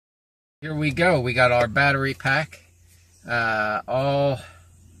Here we go. We got our battery pack, all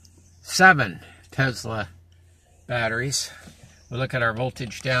 7 Tesla batteries. We look at our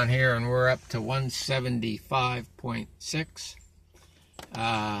voltage down here and we're up to 175.6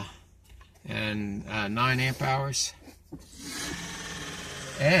 and 9 amp hours.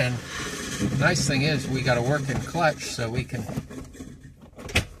 And the nice thing is we got a working clutch, so we can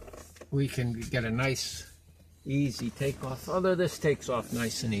get a nice easy takeoff, although this takes off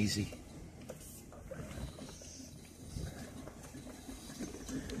nice and easy.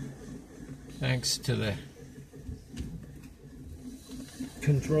 Thanks to the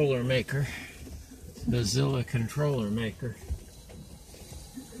controller maker, the Zilla controller maker,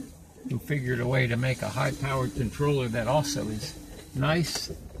 who figured a way to make a high-powered controller that also is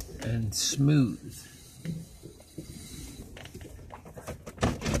nice and smooth.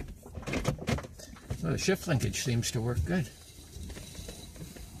 Well, the shift linkage seems to work good.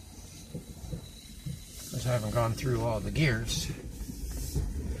 Because I haven't gone through all the gears.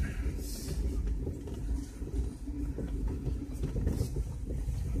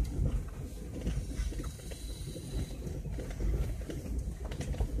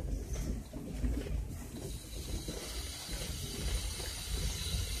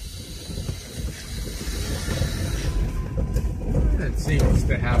 It seems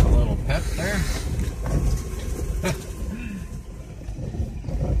to have a little pep there.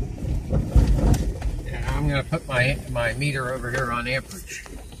 Yeah, I'm going to put my meter over here on amperage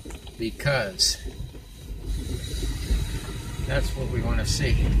because that's what we want to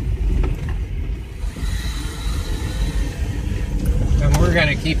see. And we're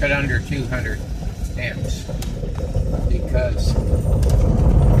going to keep it under 200 amps because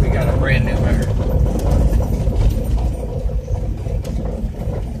we got a brand new motor.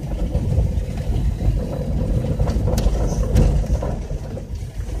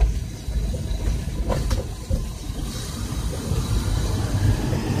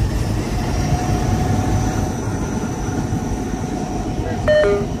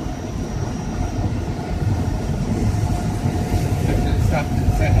 Stop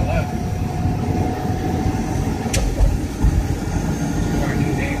and say hello to our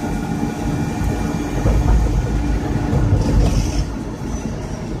new neighbor.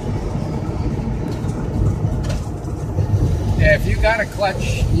 Yeah, if you got a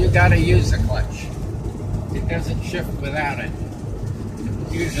clutch, you got to use a clutch. It doesn't shift without it.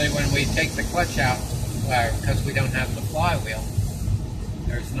 Usually when we take the clutch out, because we don't have the flywheel,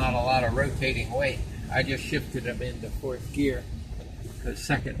 there's not a lot of rotating weight. I just shifted them into 4th gear because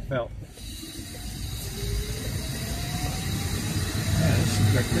 2nd felt. Yeah, this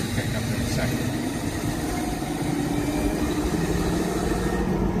is a good pickup in a 2nd.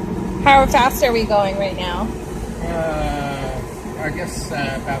 How fast are we going right now? I guess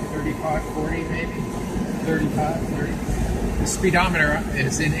about 35, 40 maybe. 35, 30. The speedometer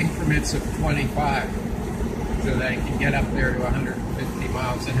is in increments of 25, so that it can get up there to 150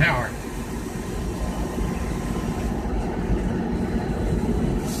 miles an hour.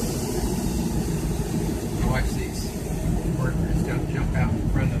 Watch these workers don't jump out in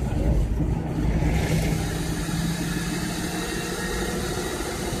front of them.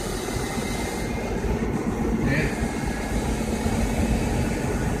 Yeah.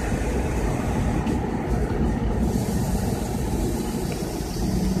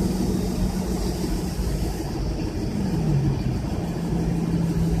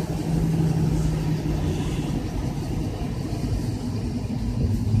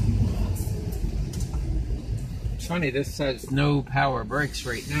 It's funny, this says no power brakes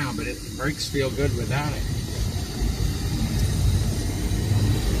right now, but the brakes feel good without it.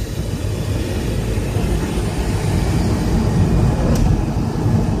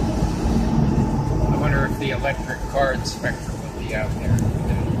 I wonder if the electric car inspector will be out there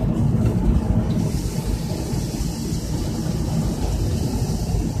today.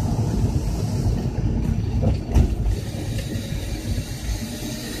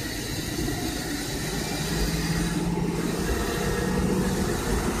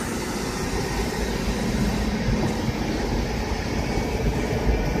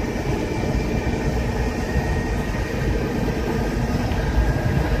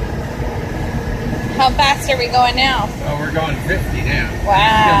 How fast are we going now? Oh, we're going 50 now.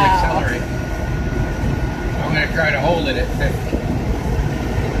 Wow. Still accelerating. I'm going to try to hold it at 50.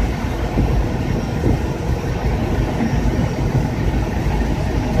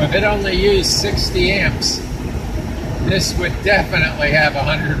 Well, if it only used 60 amps, this would definitely have a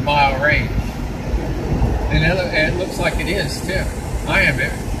 100-mile range. And it looks like it is, too.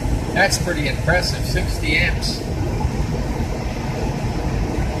 That's pretty impressive, 60 amps.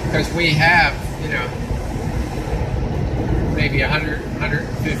 because we have, you know, maybe 100,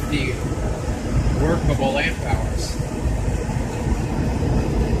 150 workable amp hours.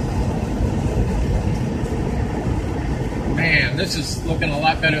 Man, this is looking a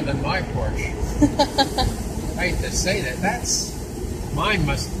lot better than my Porsche. I hate to say that. Mine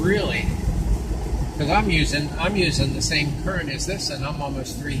must really, because I'm using the same current as this, and I'm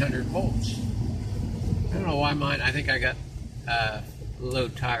almost 300 volts. I don't know why mine. I think I got low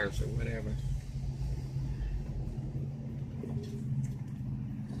tires or whatever.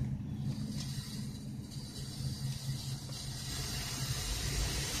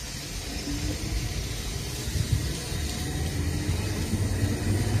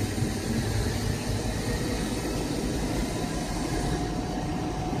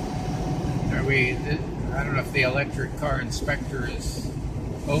 I don't know if the electric car inspector is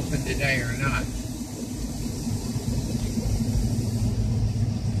open today or not.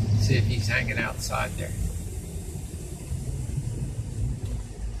 See if he's hanging outside there.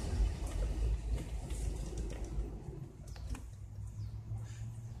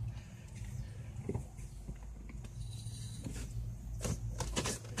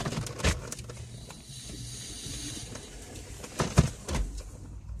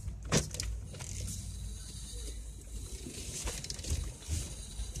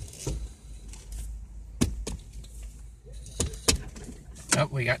 Oh,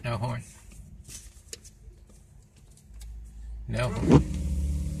 we got no horn. No horn.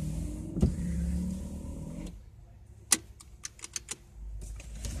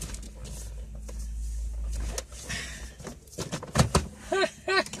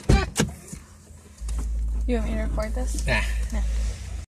 You want me to record this? Nah.